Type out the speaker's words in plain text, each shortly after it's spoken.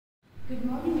Good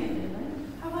morning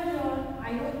everyone. How are you all?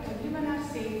 I hope everyone are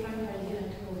safe and healthy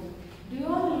at home. Do you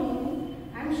all know me?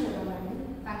 I am Shoravani,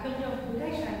 faculty of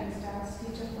BIGI-SHINING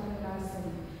teacher from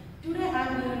NURSERY. Today I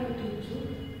am here to teach you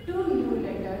two new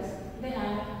letters. They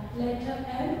are letter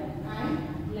M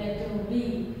and letter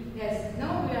B. Yes,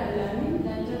 now we are learning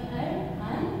letter M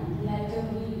and letter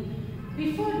B.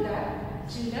 Before that,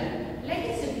 children, let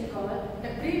us recall the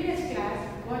previous class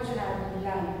what you have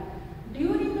learned. Do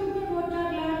you remember what you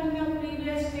have learned in your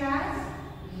previous class?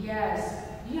 Yes,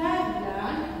 you have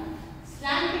learned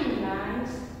slanting lines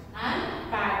and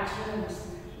patterns.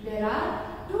 There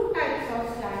are two types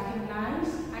of slanting lines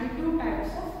and two types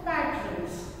of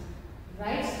patterns.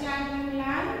 Right slanting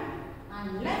line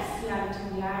and left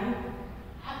slanting line,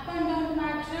 up and down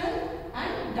pattern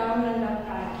and down and up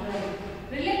pattern.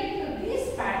 Related to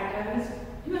these patterns,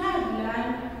 you have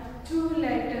learned two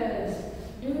letters.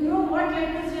 Do you know what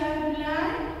letters you have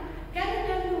learned? Can you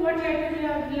tell me what letter you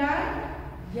have learned?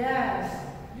 Yes,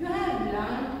 you have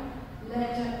learned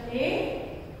letter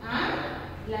A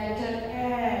and letter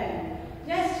N.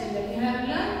 Yes, children, you have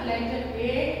learned letter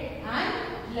A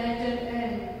and letter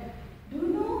N. Do you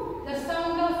know the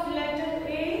sound of letter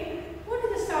A? What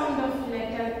is the sound of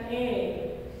letter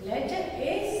A? Letter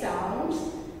A sounds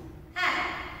A.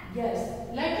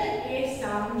 Yes, letter A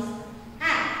sounds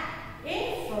A.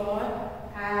 A for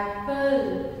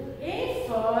apple. A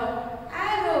for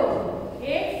arrow.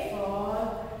 A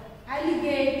for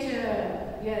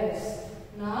alligator. Yes.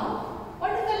 Now,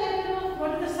 what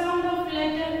is the sound of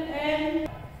letter N?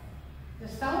 The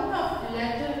sound of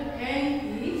letter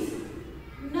N is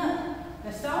N.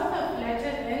 The sound of letter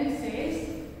N says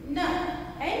N.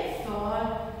 N for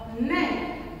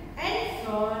net. N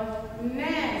for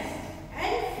nest.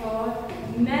 N for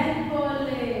nail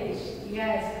polish.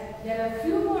 Yes, there are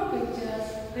few more pictures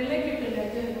related to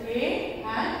letter A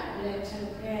and letter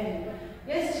N.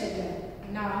 Yes, children.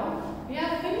 Now, we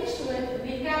have finished with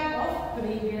recap of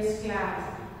previous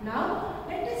class. Now,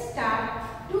 let us start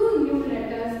two new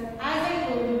letters as I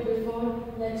told you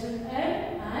before, letter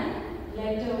M and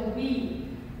letter B.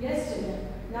 Yes, children.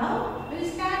 Now, we will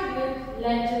start with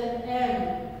letter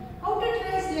M. How to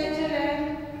trace letter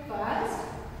M? First,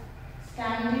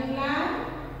 standing line,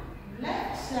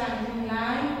 left slanting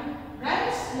line,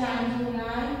 right slanting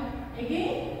line,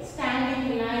 again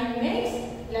standing line makes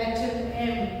letter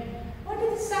M. What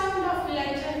is the sound of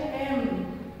letter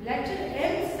M? Letter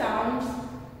M sounds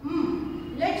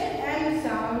M. Letter M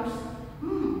sounds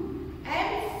M.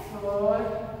 M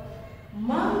for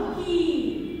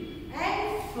monkey.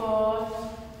 M for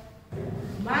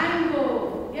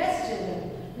mango. Yes,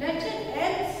 children. Letter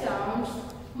M sounds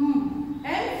M.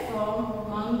 M for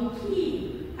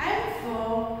monkey. M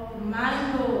for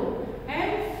mango.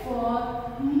 M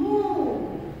for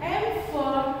moon. M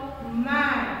for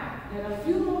man. There are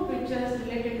few more pictures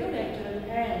related to letter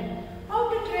M. How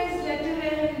to trace letter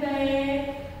M in the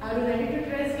air? Are you ready to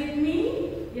trace with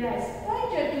me? Yes.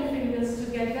 Point your two fingers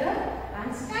together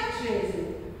and start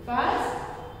tracing. First,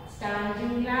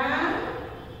 standing line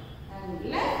and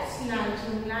left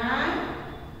slanting line,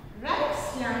 right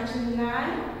slanting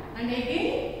line, and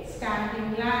again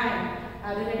standing line.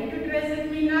 Are you ready to trace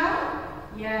with me now?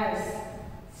 Yes.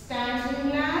 Standing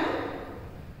line,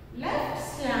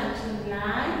 left slanting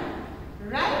line,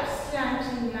 right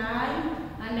slanting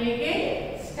line, and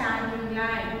again standing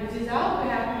line. This is how we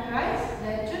have to trace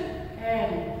letter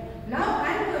M. Now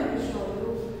I am going to show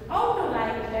you how to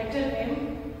write letter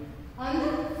M on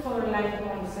the four-line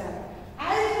concept.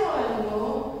 As you all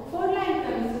know, four-line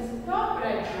consists top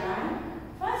red line,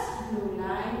 first blue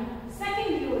line,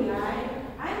 second blue line,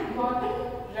 and bottom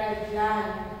red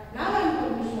line. Now I am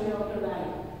going to show you how to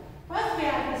write. First we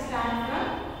have to start from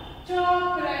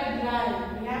top red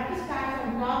line. We have to start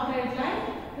from top red line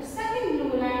to second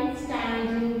blue line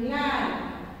standing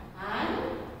line. And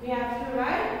we have to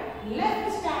write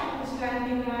left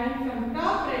standing line from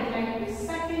top red line to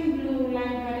second blue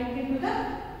line connecting to the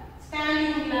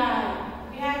standing line.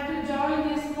 We have to join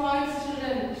these points,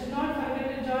 children. You should not forget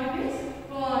to join these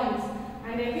points.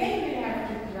 And again we have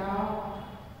to draw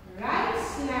right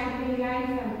slanting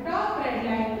line from top red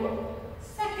line to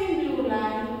second blue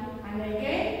line, and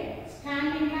again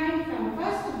standing line from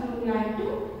first blue line to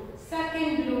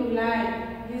second blue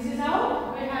line. This is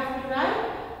how we have to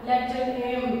write letter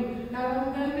M. Now I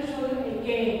am going to show you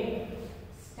again.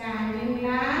 Standing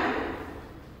line,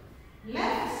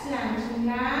 left slanting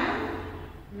line,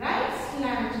 right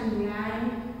slanting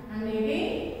line, and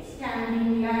again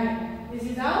standing line. This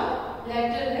is how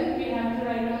letter M we have to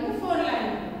write on the four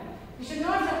line. You should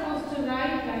not supposed to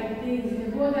write like this,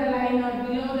 above the line or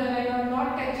below the line or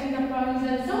not touching the points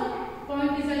also.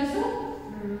 Point is also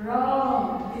wrong.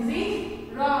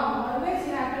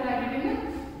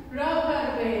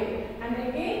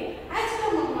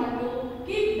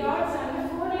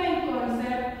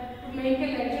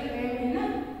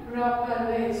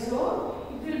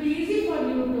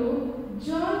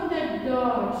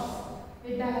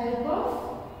 the help of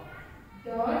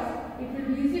dots, it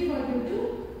will be easy for you to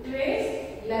trace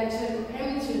letter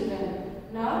M, children.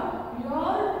 Now,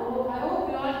 I hope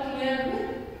you are clear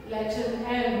with letter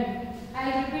M.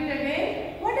 I'll repeat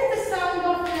again. What is the sound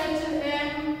of letter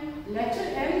M? Letter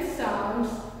M sounds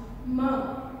M.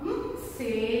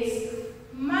 Says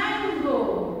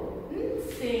mango.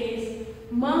 Says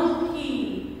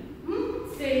monkey.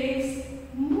 Says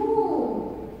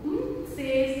moon.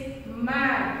 Says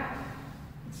man.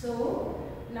 So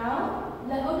now,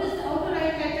 how to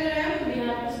write letter M? We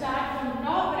have to start from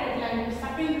top red line to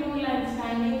second blue line,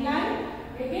 standing line.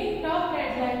 Again, top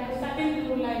red line to second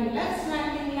blue line, left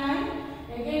slanting line.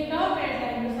 Again, top red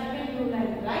line to second blue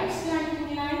line, right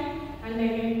slanting line. And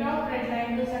again, top red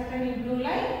line to second blue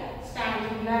line,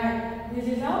 standing line. This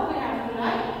is how we have to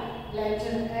write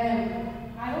letter M.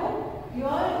 I hope you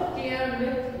are clear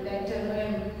with letter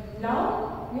M.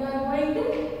 Now, we are going to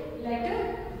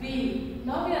letter V.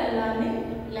 Now we are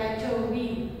learning letter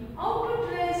V. How to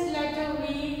trace letter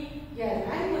V? Yes,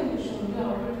 I am going to show you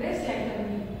how to trace letter V.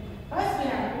 First we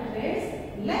have to trace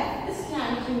left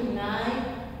slanting line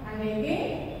and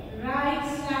again right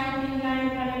slanting line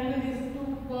connecting these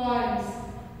 2 points.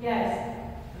 Yes,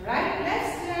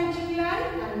 left slanting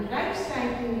line and right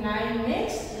slanting line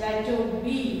makes letter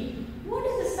V. What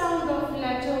is the sound of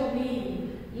letter V?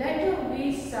 Letter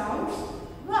V sounds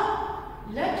va.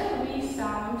 Letter V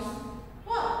sounds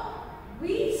va.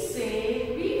 We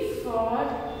say V for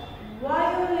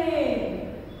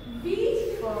violin. V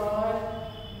for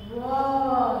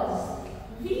was.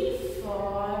 V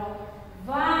for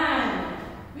van.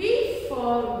 V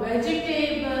for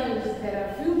vegetables. There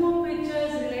are few more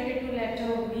pictures related to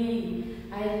letter V.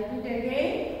 I repeat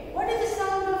again. What is the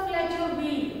sound of letter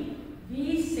V?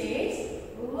 V says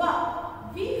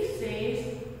va. V says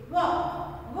va.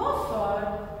 Va for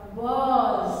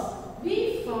was.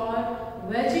 V for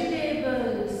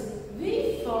vegetables.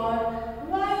 V for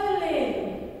violin.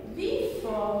 V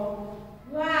for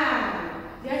van.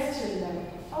 Yes, children.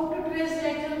 How to trace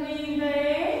letter V in the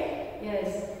air? Yes.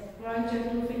 Point your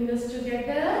 2 fingers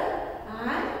together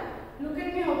and look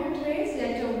at me how to trace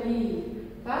letter V.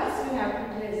 First, we have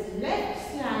to trace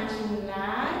left slanting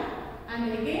line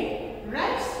and again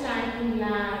right slanting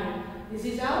line. This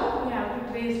is how we have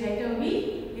to trace letter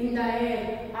V in the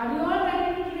air. Are you all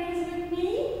ready to trace with me?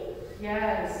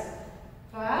 Yes.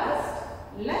 First,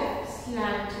 left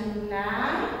slanting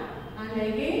line and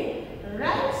again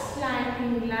right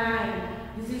slanting line.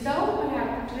 This is how we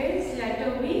have to trace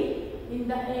letter V in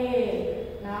the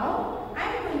air. Now,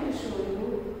 I am going to show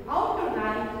you how to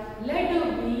write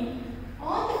letter V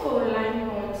on the 4-line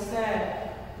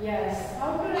concept. Yes,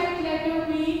 how to write letter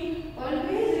V?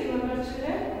 Always remember,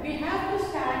 children, we have to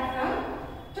start from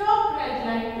top red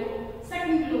line to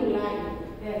second blue line.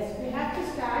 Yes, we have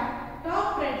to start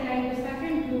top red line to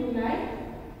second blue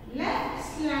line,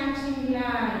 left slanting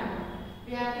line.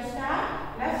 We have to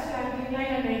start left slanting line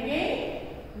and again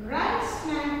right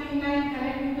slanting line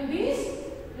connecting to this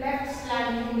left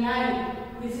slanting line.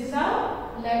 This is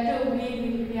how letter V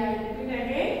will be. I repeat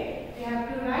again. We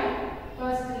have to write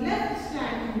first left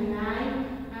slanting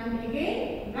line and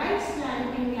again right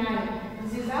slanting line.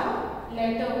 This is how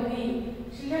letter V.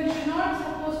 Children, you are not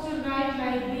supposed to write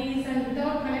like this and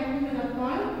without connecting to the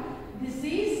point. This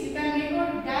is, you can make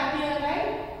a gap here,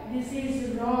 right? This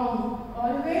is wrong.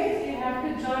 Always you have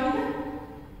to join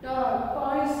the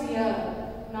points here.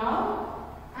 Now,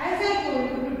 as I told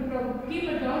you to keep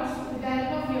a dot with the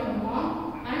help of your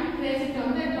mom and place it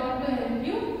on the dot to help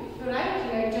you to write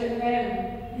letter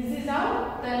M. This is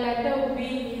how the letter V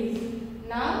is.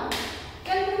 Now,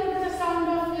 tell me what is the sound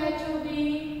of letter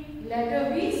V?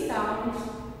 Letter V sounds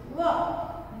va.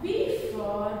 V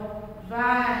for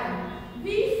van. V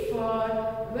for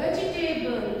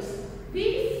vegetables. V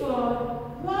for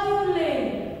violin.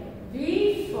 V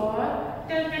for,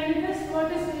 can you guess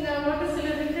what is the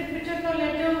related picture for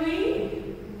letter V?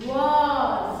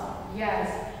 Was. Yes.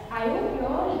 I hope you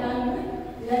all done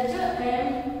with letter M